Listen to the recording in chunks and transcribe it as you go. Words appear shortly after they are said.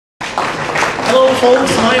Hello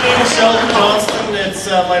folks, my name is Sheldon Johnston. It's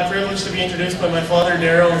my privilege to be introduced by my father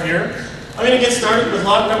Daryl here. I'm going to get started with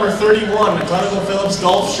lot number 31, a ConocoPhillips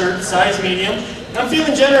golf shirt, size medium. I'm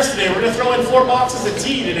feeling generous today. We're going to throw in 4 boxes of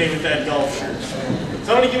tea today with that golf shirt.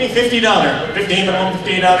 Somebody give me $50. $50 minimum,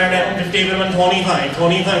 $50 now, $50 minimum, $25,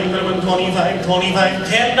 $25 minimum, $25, $25,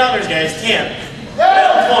 $10 guys, 10.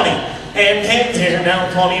 Now 20. And 10's here, now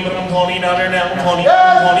 20, minimum $20 now, 20,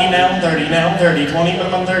 now 30, now 30, 20,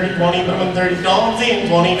 minimum 30, 20, minimum 30, dollars in,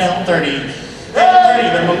 20, now 30, and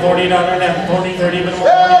 30, minimum $40 now, 40, 30, minimum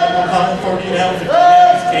 40, minimum 5, 40, now 50,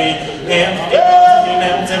 and 50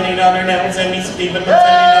 now, $70 now, 70, 60, minimum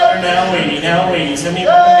 $70 now, 80, now 80, 70,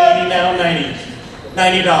 minimum 80, now 90,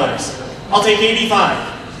 $90. I'll take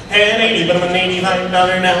 85. And 80, minimum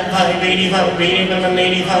 $85 now, 5, 85, 80, minimum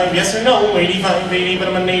 85, yes or no, 85, 80,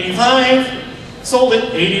 minimum 85, sold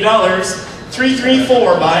it, $80,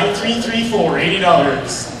 334 by 334,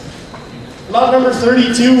 $80. Lot number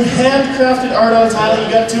 32, handcrafted art on tile, you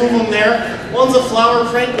got 2 of them there, one's a flower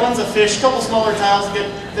print, one's a fish, couple smaller tiles to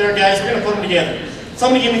get there guys, we're going to put them together.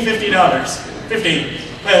 Somebody give me $50, 50.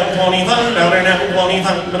 Well, $25 now,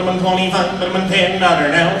 25, minimum 25, minimum $10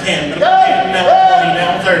 now, 10, minimum 10 now, 20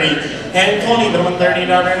 now, 30, and 20, minimum $30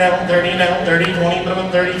 now, 30 now, 30, 20,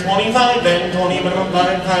 minimum 30, 25, then 20, minimum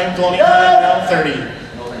 5, 5, 25, now 30,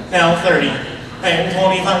 now 30, and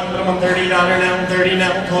 25, minimum $30 now, 30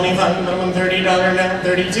 now, 25, minimum $30 now,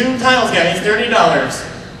 32 tiles guys, $30,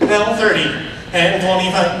 now 30, and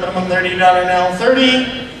 25, minimum $30 now,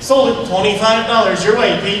 30, sold it, $25, your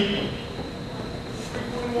way, Pete.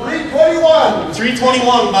 321.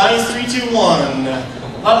 321 buys 321.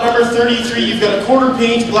 Lot number 33, you've got a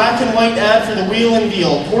quarter-page black and white ad for the wheel and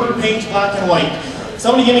deal. Quarter-page black and white.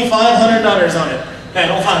 Somebody give me $500 on it.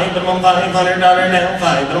 Now 5, minimum $500 now,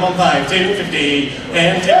 5, minimum 5, 250,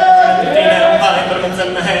 and 250 now, 5, minimum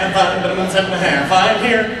 7.5, 5, minimum 7.5, 5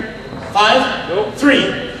 here, 5, nope.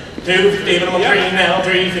 3, 250, minimum 3 now,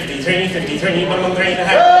 350, 350, 3, minimum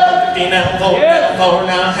 3.5, 50 now, 4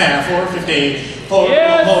 now, half, 450.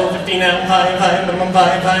 450 now, 5, minimum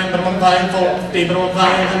 5, minimum 5, 450, minimum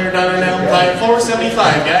 $500 now, 5, 475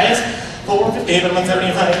 guys. 450, minimum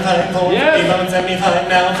 75, 5, 450, minimum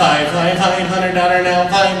 75 now, 5, $500 now,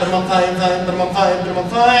 5, minimum 5, minimum 5,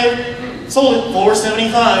 minimum 5. Sold it,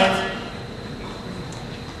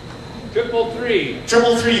 475. Triple three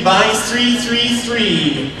buys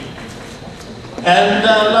 333. And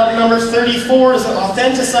lot number 34 is an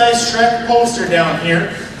authenticized Shrek poster down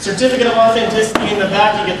here. Certificate of authenticity in the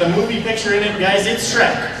back, you get the movie picture in it, guys, it's Shrek.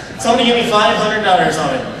 Somebody give me $500 on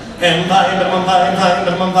it. And 5, minimum 5,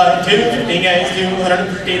 minimum 5, 250 guys,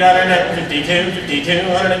 $250 now, 50, 250,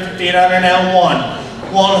 $250 now,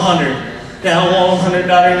 100. Now $100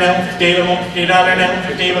 now, $50, minimum $50 now,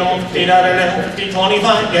 50, minimum $50 now, 50,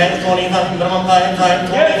 25 guys, 25, minimum 5,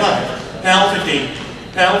 25. Now 50.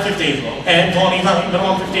 Now 50, and 25,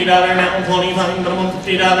 minimum $50 now, 25, minimum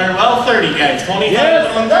 $50, well 30 guys, 25,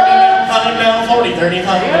 minimum 30 now, 5 now, 40,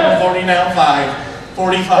 35, minimum 40 now, 5,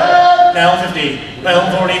 45, now 50,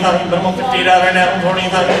 well 45, minimum $50 now,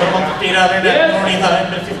 45, minimum $50 now,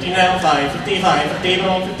 45, 50 now, 5, 55, 50,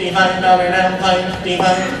 minimum $55 now, 5,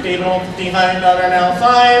 55, 50, minimum $55 now,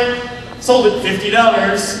 5, sold it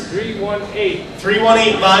 $50.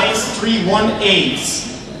 318 buys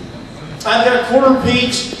 318. I've got a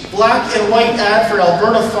quarter-page black and white ad for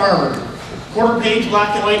Alberta Farmer. Quarter-page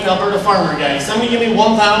black and white Alberta Farmer, guys. Somebody give me $1,000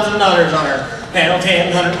 on her. Now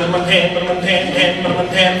 10, 100, minimum 10, minimum 10, 10, minimum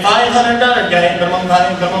 10, $500, guys. Minimum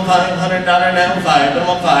 5, minimum $500 now, 5,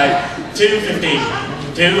 minimum 5, 250.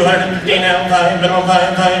 250 now, 5, minimum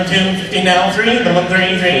 5, 250 now, 3, minimum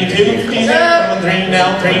 3, 250 now, minimum 3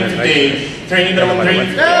 now, 350. 3, minimum 3,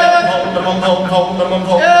 minimum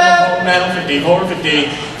now 50,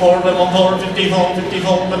 450, 4, minimum 450, 450,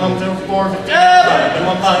 minimum 450, 5,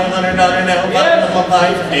 minimum $500 now, 5, minimum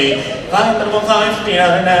 550, 5, minimum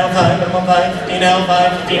 $550 now, 5, minimum 550 now,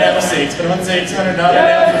 550 now, 6, minimum $600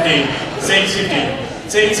 now, 50,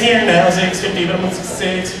 650. 6 here now, 650, minimum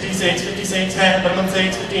 650, 656, half, minimum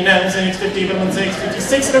 650 now, 650, minimum 650,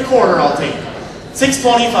 6 1/4 I'll take.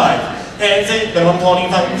 625. And 6, minimum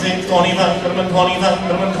 25, 6, 25, minimum 25,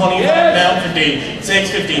 minimum 25, now 50,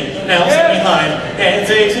 650, now 75, and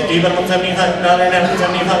 650, minimum $75 now,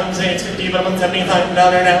 75, 650, minimum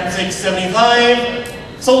 $75 now,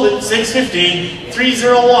 675, sold it, 650,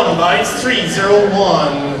 301 buys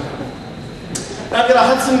 301. I've got a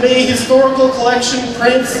Hudson Bay Historical Collection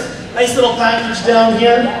prints, nice little package down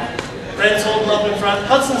here. Friends holding up in front.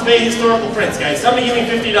 Hudson's Bay Historical Prints, guys. Somebody give me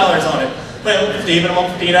 $50 on it. Well, 50, minimum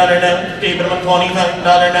 $50 now, 50, minimum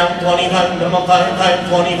 $25 now, 25, minimum 5,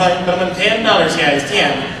 25, minimum $10, guys,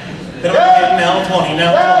 10. $10 now, 20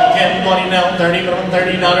 now, 20, 10, 20 now, 30,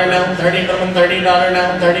 $30 now, 30, $30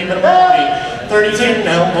 now, 30, 40, 30, 10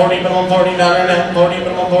 now, 40, $40 now, 40,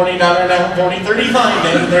 $40 now, 40, 35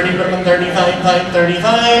 then, 30, 35,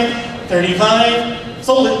 35, 35,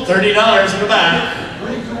 sold it, $30 in the back.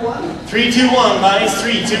 3, 2, 1, guys,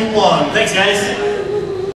 3, 2, 1. Thanks, guys.